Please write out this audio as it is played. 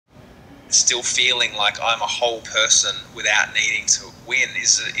still feeling like I'm a whole person without needing to win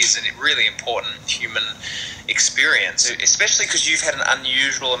is a really important human experience, especially because you've had an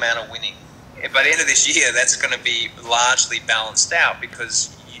unusual amount of winning. By the end of this year, that's going to be largely balanced out because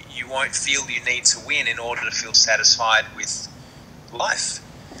you won't feel you need to win in order to feel satisfied with life.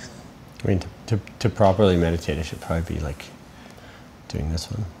 I mean, to properly meditate, I should probably be like doing this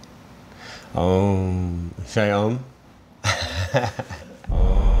one. Should I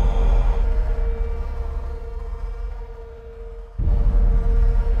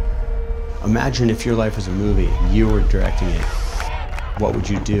Imagine if your life was a movie, you were directing it. What would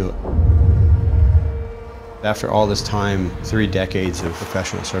you do? After all this time, 3 decades of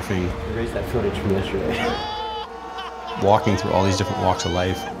professional surfing, Erase that footage from yesterday. walking through all these different walks of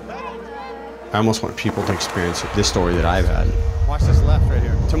life, I almost want people to experience this story that I've had. Watch this left right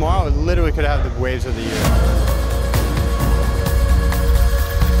here. Tomorrow, it literally could have the waves of the year.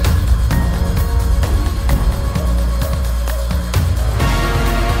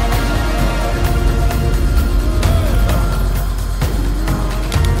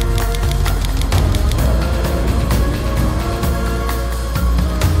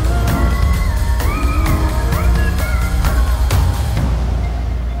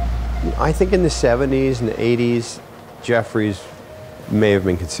 I think in the 70s and the 80s, Jeffries may have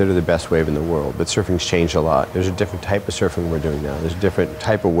been considered the best wave in the world, but surfing's changed a lot. There's a different type of surfing we're doing now. There's a different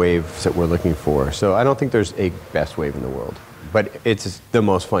type of waves that we're looking for. So I don't think there's a best wave in the world, but it's the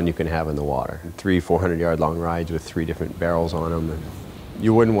most fun you can have in the water. 300-400 yard long rides with 3 different barrels on them. And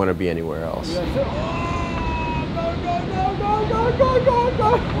you wouldn't want to be anywhere else. Go,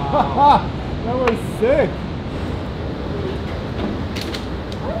 Wow. That was sick.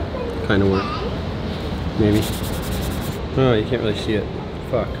 Kind of work. Maybe. Oh, you can't really see it.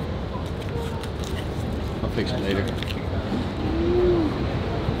 Fuck. I'll fix it later. You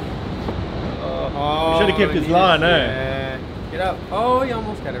should have kept his line, eh? Get up. Oh, you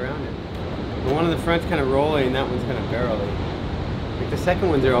almost got around it. The one in the front's kind of rolling, and that one's kind of barreling. Like the second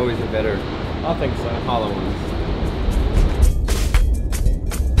ones are always the better. I think so. Hollow ones.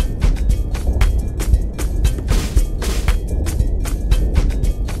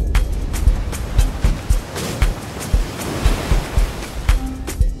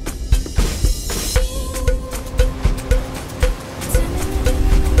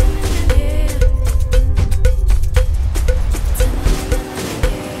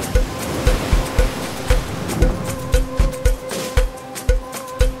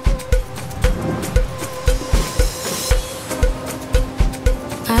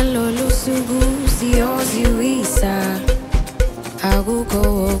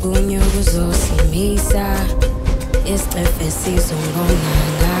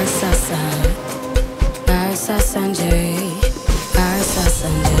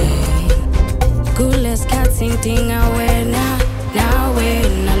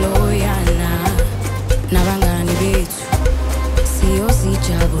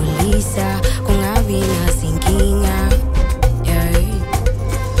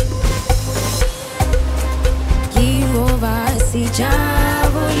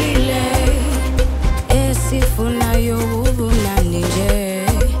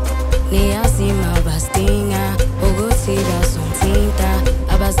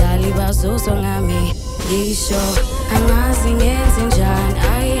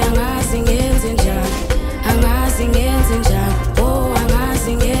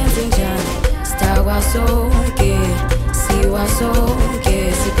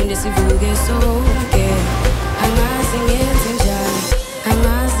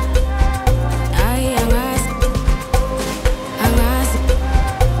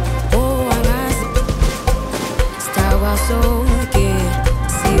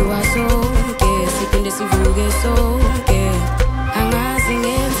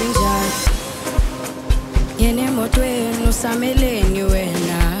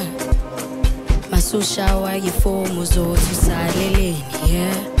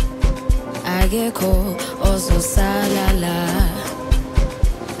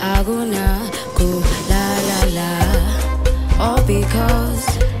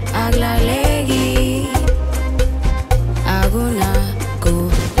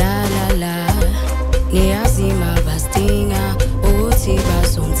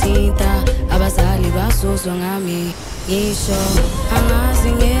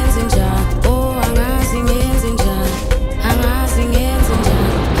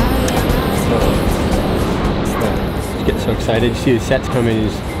 So excited. You see the sets coming, you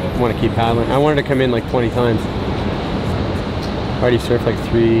just want to keep paddling. I wanted to come in like 20 times. Already surfed like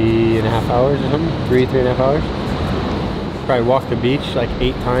 3.5 hours or something. 3.5 hours. Probably walked the beach like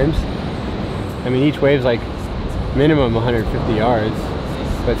 8 times. I mean, each wave's like minimum 150 yards,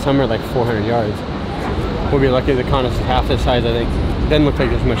 but some are like 400 yards. We'll be lucky the con is half the size, I think. Doesn't look like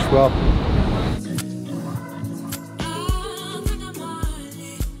there's much swell.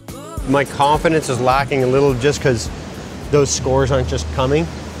 My confidence is lacking a little just because those scores aren't just coming.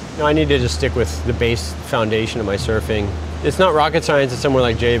 No, I need to just stick with the base foundation of my surfing. It's not rocket science, it's somewhere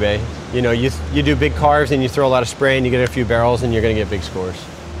like J-Bay. You know, you do big carves and you throw a lot of spray and you get a few barrels and you're gonna get big scores.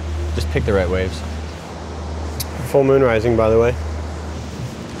 Just pick the right waves. Full moon rising, by the way.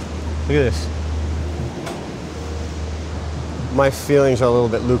 Look at this. My feelings are a little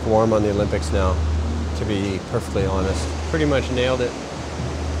bit lukewarm on the Olympics now, to be perfectly honest. Pretty much nailed it.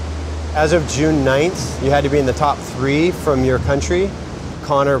 As of June 9th, you had to be in the top 3 from your country.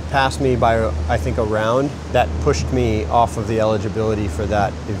 Connor passed me by, I think, a round. That pushed me off of the eligibility for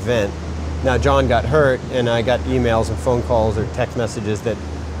that event. Now, John got hurt, and I got emails and phone calls or text messages that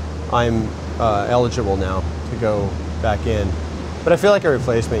I'm eligible now to go back in. But I feel like a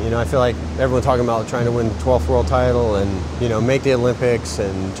replacement, you know, I feel like everyone's talking about trying to win the 12th world title and, you know, make the Olympics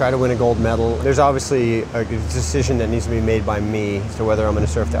and try to win a gold medal. There's obviously a decision that needs to be made by me as to whether I'm going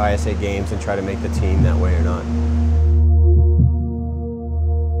to surf the ISA Games and try to make the team that way or not.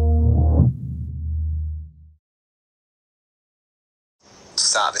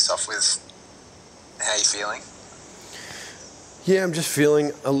 Start this off with, how are you feeling? Yeah, I'm just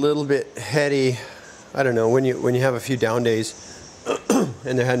feeling a little bit heady. I don't know, when you have a few down days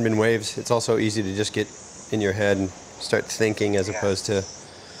and there hadn't been waves, it's also easy to just get in your head and start thinking as opposed to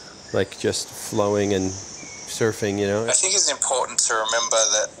like just flowing and surfing, you know? I think it's important to remember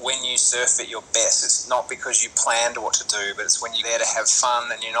that when you surf at your best, it's not because you planned what to do, but it's when you're there to have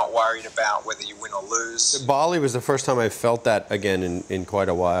fun and you're not worried about whether you win or lose. Bali was the first time I felt that again in quite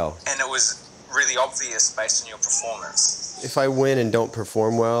a while. And it was really obvious based on your performance. If I win and don't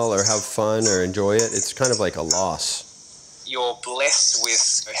perform well or have fun or enjoy it, it's kind of like a loss. You're blessed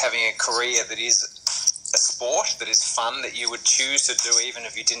with having a career that is a sport, that is fun, that you would choose to do even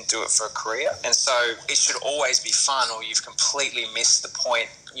if you didn't do it for a career. And so it should always be fun, or you've completely missed the point.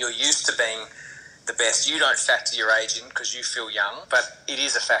 You're used to being the best. You don't factor your age in because you feel young, but it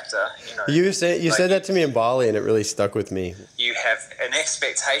is a factor. You know, you said that to me in Bali, and it really stuck with me. You have an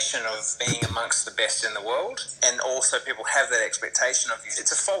expectation of being amongst the best in the world, and also people have that expectation of you.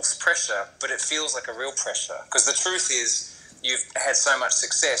 It's a false pressure, but it feels like a real pressure, because the truth is you've had so much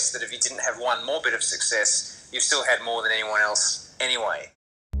success that if you didn't have one more bit of success, you've still had more than anyone else anyway.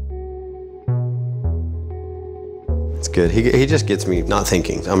 It's good. He just gets me not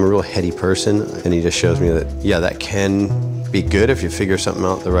thinking. I'm a real heady person, and he just shows me that, yeah, that can be good if you figure something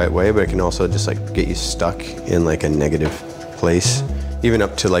out the right way, but it can also just like get you stuck in like a negative place. Even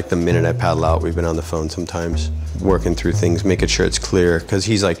up to like the minute I paddle out, we've been on the phone sometimes, working through things, making sure it's clear, because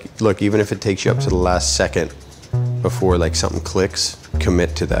he's like, look, even if it takes you up to the last second before like something clicks,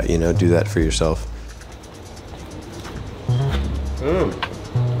 commit to that, you know, do that for yourself.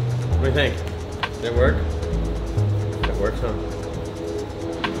 What do you think? Did it work? It works, huh?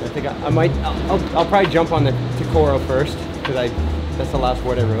 I think I'll probably jump on the Tokoro first, because that's the last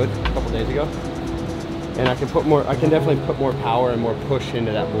board I rode a couple days ago. And I can definitely put more power and more push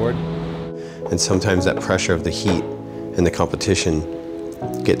into that board. And sometimes that pressure of the heat and the competition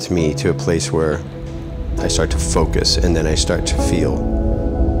gets me to a place where I start to focus, and then I start to feel.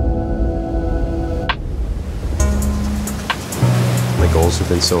 My goals have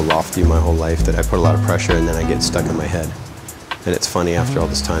been so lofty my whole life that I put a lot of pressure, and then I get stuck in my head. And it's funny after all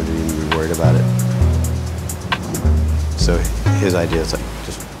this time to even be worried about it. So his idea is like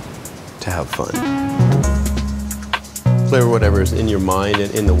just to have fun. Play whatever is in your mind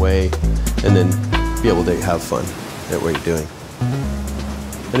and in the way, and then be able to have fun at what you're doing.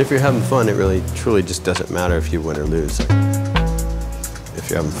 And if you're having fun, it really, truly just doesn't matter if you win or lose. If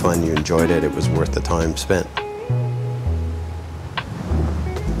you're having fun, you enjoyed it, it was worth the time spent.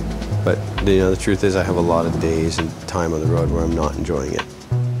 But, you know, the truth is I have a lot of days and time on the road where I'm not enjoying it.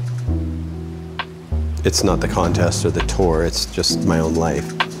 It's not the contest or the tour, it's just my own life.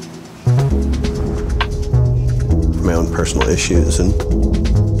 My own personal issues and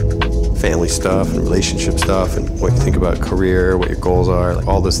family stuff and relationship stuff and what you think about career, what your goals are, like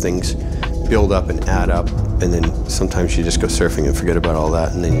all those things build up and add up, and then sometimes you just go surfing and forget about all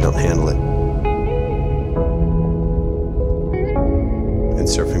that, and then you don't handle it. And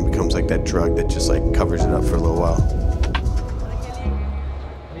surfing becomes like that drug that just like covers it up for a little while.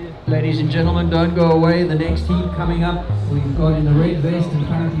 Ladies and gentlemen, don't go away. The next heat coming up, we've got in the red vest and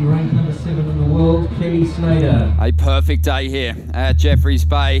currently ranked number 7 in the world, Kelly Slater. A perfect day here at Jeffreys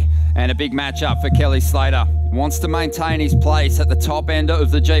Bay. And a big matchup for Kelly Slater. Wants to maintain his place at the top end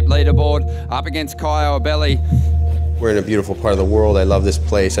of the Jeep leaderboard, up against Kyle Abelli. We're in a beautiful part of the world. I love this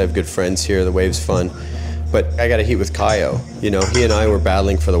place. I have good friends here. The wave's fun. But I got a heat with Kaio. You know, he and I were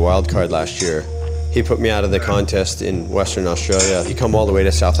battling for the wild card last year. He put me out of the contest in Western Australia. You come all the way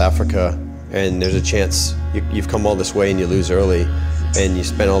to South Africa, and there's a chance you've come all this way and you lose early. And you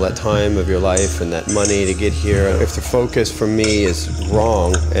spend all that time of your life and that money to get here. If the focus for me is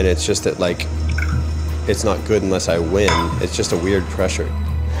wrong, and it's just that, like, it's not good unless I win, it's just a weird pressure.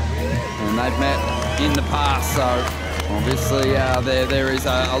 And they've met in the past, so obviously there is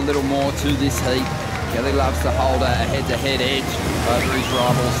a little more to this heat. Kelly loves to hold a head-to-head edge over his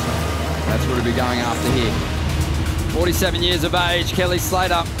rivals. That's what he'll be going after here. 47 years of age, Kelly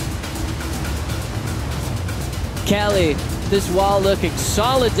Slater. Kelly, this wall looking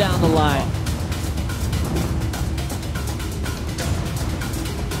solid down the line.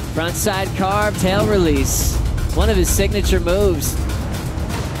 Frontside carve, tail release. One of his signature moves.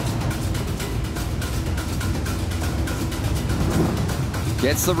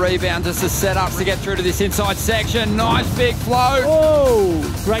 Gets the rebound just to set up to get through to this inside section. Nice big float. Oh,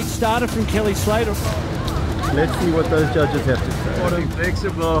 great starter from Kelly Slater. Let's see what those judges have to say. What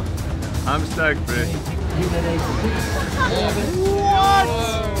flexible. I'm stoked, bro. What?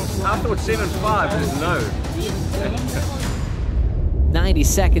 I thought 7.5 is no. 90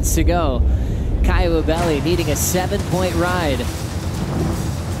 seconds to go. Kyle Abelli needing a 7-point ride.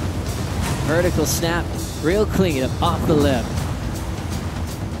 Vertical snap, real clean off the lip.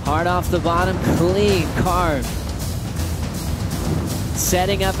 Hard off the bottom, clean carve.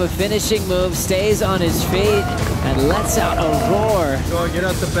 Setting up a finishing move, stays on his feet, and lets out a roar. Go on, get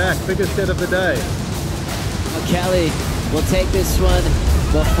out the back. Biggest hit of the day. Kelly will take this one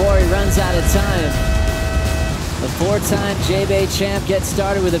before he runs out of time. The 4-time J-Bay champ gets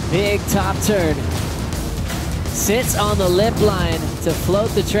started with a big top turn. Sits on the lip line to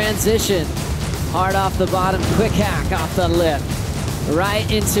float the transition. Hard off the bottom, quick hack off the lip. Right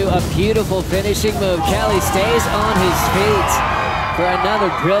into a beautiful finishing move. Kelly stays on his feet for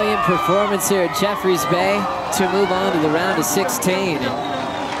another brilliant performance here at Jeffreys Bay to move on to the round of 16.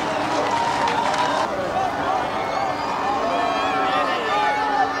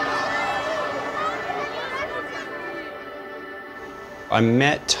 I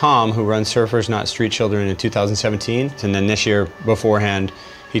met Tom, who runs Surfers Not Street Children, in 2017. And then this year, beforehand,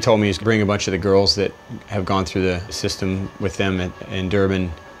 he told me he's bring a bunch of the girls that have gone through the system with them in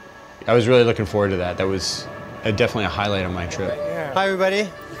Durban. I was really looking forward to that. That was definitely a highlight of my trip. Hi, everybody.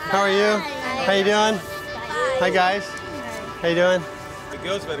 How are you? How you doing? Hi, guys. How you doing? The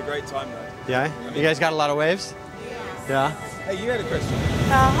girls have had a great time, though. Yeah? You guys got a lot of waves? Yeah? Hey, you had a question.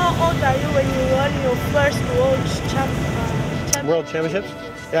 How old are you when you won your first World Championships?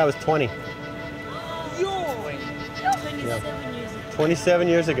 Yeah, I was 20. 27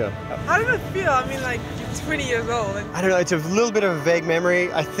 years ago. How did it feel? I mean, like, you're 20 years old. I don't know, it's a little bit of a vague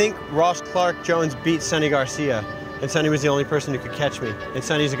memory. I think Ross Clark Jones beat Sonny Garcia, and Sonny was the only person who could catch me. And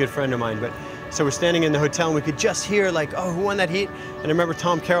Sonny's a good friend of mine, but so we're standing in the hotel and we could just hear, like, oh, who won that heat? And I remember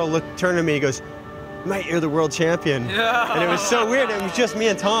Tom Carroll turned to me, he goes, mate, you're the world champion. Yeah. And it was so weird. It was just me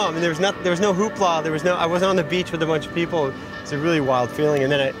and Tom, and there was no hoopla. I wasn't on the beach with a bunch of people. It's a really wild feeling.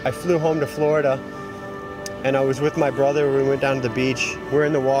 And then I flew home to Florida, and I was with my brother. We went down to the beach. We're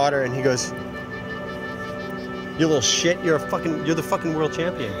in the water, and he goes, "You little shit! You're the fucking world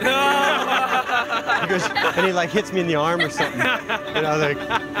champion." He goes, and he like hits me in the arm or something. And I was like,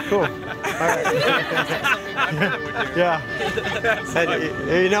 "Cool, all right." Yeah. And,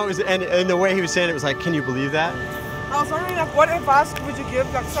 you know, it was, and the way he was saying it was like, "Can you believe that?" I was wondering, like, what advice would you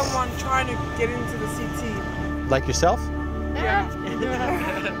give, like, someone trying to get into the CT? Like yourself? Yeah.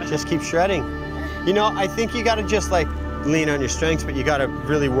 Just keep shredding. You know, I think you got to just like lean on your strengths, but you got to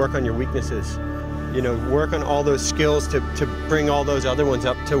really work on your weaknesses. You know, work on all those skills to bring all those other ones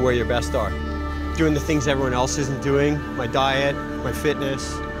up to where your best are. Doing the things everyone else isn't doing, my diet, my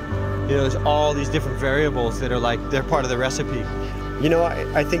fitness. You know, there's all these different variables that are like, they're part of the recipe. You know,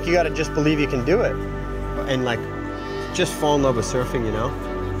 I think you got to just believe you can do it. And like, just fall in love with surfing, you know?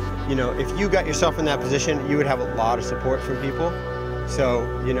 You know, if you got yourself in that position, you would have a lot of support from people. So,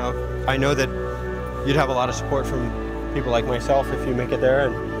 you know, I know that you'd have a lot of support from people like myself if you make it there,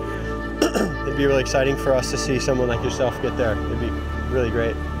 and it'd be really exciting for us to see someone like yourself get there. It'd be really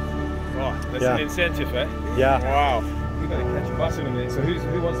great. Oh, that's an incentive, eh? Yeah. Wow. We've got to catch a bus in a minute, so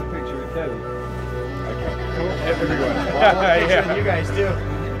who wants a picture with Kelly? Okay, cool. Everyone. Well, I want a picture with you guys too.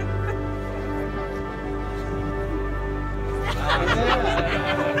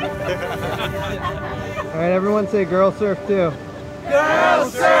 All right, everyone say girl surf too.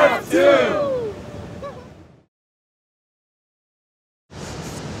 Girls surf too!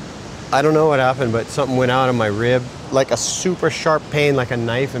 I don't know what happened, but something went out of my rib. Like a super sharp pain, like a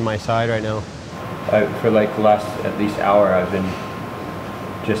knife in my side right now. For like the last at least hour, I've been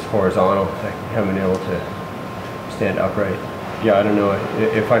just horizontal. I haven't been able to stand upright. Yeah, I don't know.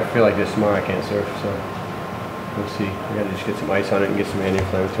 If I feel like this tomorrow, I can't surf, so we'll see. I gotta just get some ice on it and get some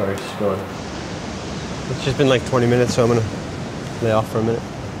anti-inflammatories going. It's just been like 20 minutes, so I'm gonna lay off for a minute.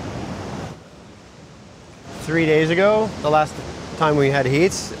 3 days ago, the last time we had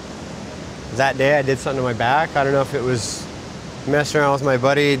heats, that day I did something to my back. I don't know if it was messing around with my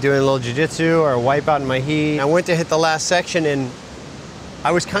buddy doing a little jiu-jitsu or a wipeout in my heat. I went to hit the last section and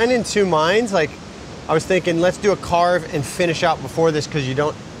I was kind of in two minds. Like, I was thinking, let's do a carve and finish out before this because you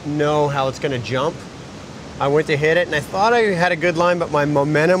don't know how it's gonna jump. I went to hit it and I thought I had a good line, but my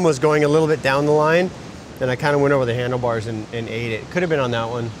momentum was going a little bit down the line and I kind of went over the handlebars and ate it. Could have been on that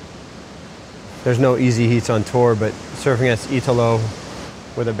one. There's no easy heats on tour, but surfing against Italo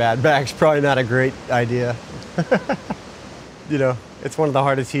with a bad back's probably not a great idea. You know, it's one of the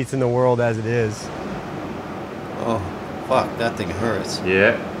hardest heats in the world as it is. Oh, fuck, that thing hurts.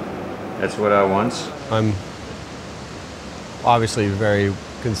 Yeah, that's what I want. I'm obviously very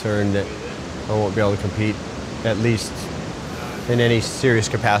concerned that I won't be able to compete, at least in any serious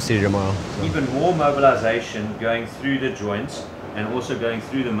capacity tomorrow. So. Even more mobilization going through the joints and also going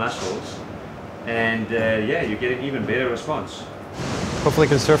through the muscles. And yeah, you get an even better response. Hopefully I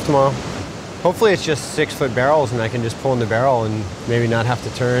can surf tomorrow. Hopefully it's just 6-foot barrels and I can just pull in the barrel and maybe not have to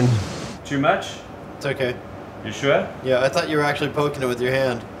turn. Too much? It's okay. You sure? Yeah, I thought you were actually poking it with your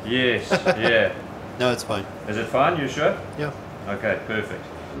hand. Yes, yeah. No, it's fine. Is it fine? You sure? Yeah. Okay, perfect.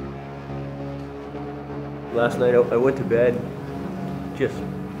 Last night I went to bed just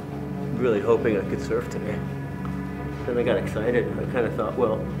really hoping I could surf today. Then I got excited and I kind of thought,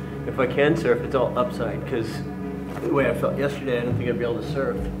 well, if I can surf, it's all upside because the way I felt yesterday, I didn't think I'd be able to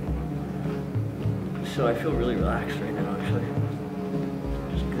surf. So I feel really relaxed right now, actually.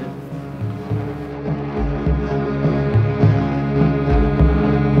 Just good.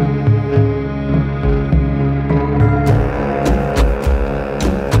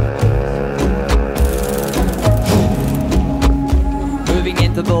 Moving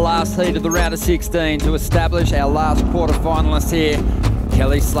into the last heat of the round of 16 to establish our last quarter-finalists here.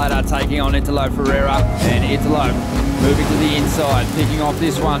 Kelly Slater taking on Italo Ferreira, and Italo moving to the inside, picking off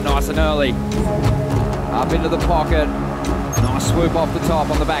this one nice and early. Up into the pocket, nice swoop off the top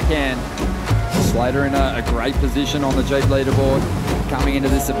on the backhand. Slater in a great position on the Jeep leaderboard coming into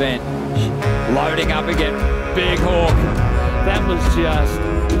this event. Loading up again, big hawk. That was just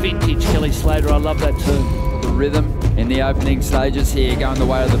vintage Kelly Slater. I love that too. The rhythm in the opening stages here going the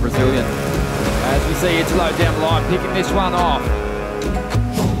way of the Brazilian. As we see Italo down the line, picking this one off.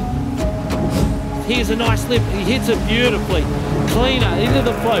 Here's a nice lift. He hits it beautifully. Cleaner into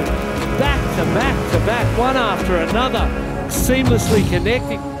the float. Back to back to back, one after another. Seamlessly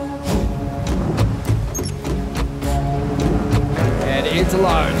connecting. And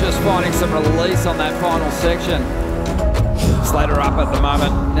Italo just finding some release on that final section. Slater up at the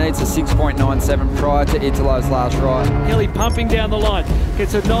moment. Needs a 6.97 prior to Italo's last ride. Kelly pumping down the line.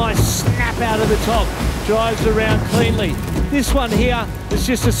 Gets a nice snap out of the top. Drives around cleanly. This one here is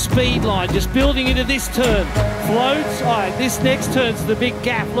just a speed line, just building into this turn. Floats, all right, this next turn's the big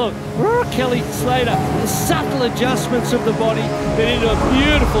gap. Look, Kelly Slater, the subtle adjustments of the body, but into a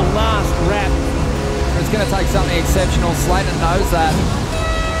beautiful last wrap. It's going to take something exceptional. Slater knows that.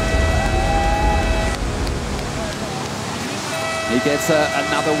 He gets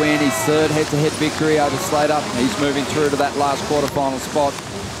another win, his third head-to-head victory over Slater. He's moving through to that last quarter-final spot.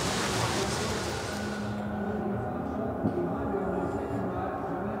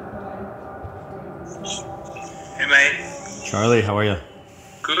 Hey mate. Charlie, how are you?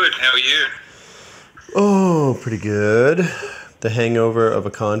 Good, how are you? Oh, pretty good. The hangover of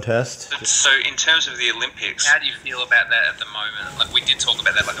a contest. So in terms of the Olympics, how do you feel about that at the moment? Like, we did talk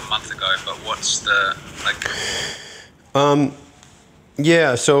about that like a month ago, but what's the, like...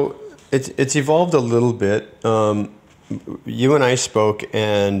 Yeah, so it's evolved a little bit. You and I spoke,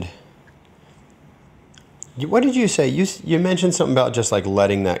 and what did you say? You mentioned something about just like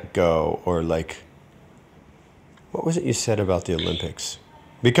letting that go, or like, what was it you said about the Olympics?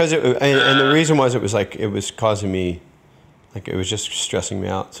 Because and the reason was it was causing me, like it was just stressing me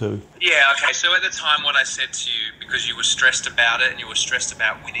out. So yeah, okay. So at the time, what I said to you, because you were stressed about it and you were stressed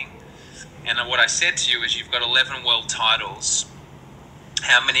about winning, and what I said to you is, you've got 11 world titles.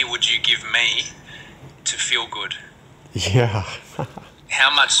 How many would you give me to feel good? Yeah. how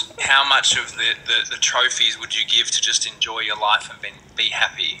much of the trophies would you give to just enjoy your life and be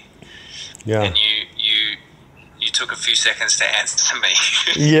happy? Yeah. And you took a few seconds to answer me.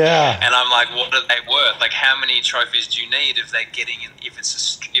 Yeah. And I'm like, what are they worth? Like, how many trophies do you need if they're getting if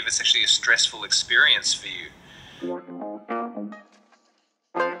it's actually a stressful experience for you?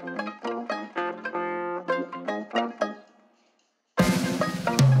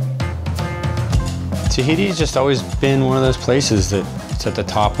 Tahiti's just always been one of those places that it's at the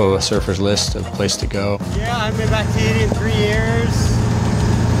top of a surfer's list of place to go. Yeah, I've been back to Tahiti in 3 years.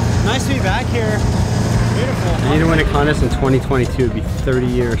 Nice to be back here. Beautiful. I need to win a contest in 2022. It'd be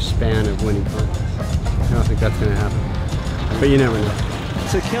 30-year span of winning contests. I don't think that's going to happen. But you never know.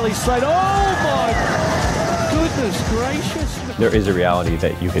 So Kelly Slater, oh my goodness gracious. There is a reality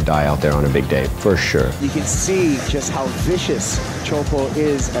that you could die out there on a big day, for sure. You can see just how vicious Chopo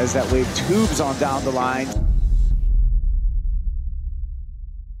is as that wave tubes on down the line.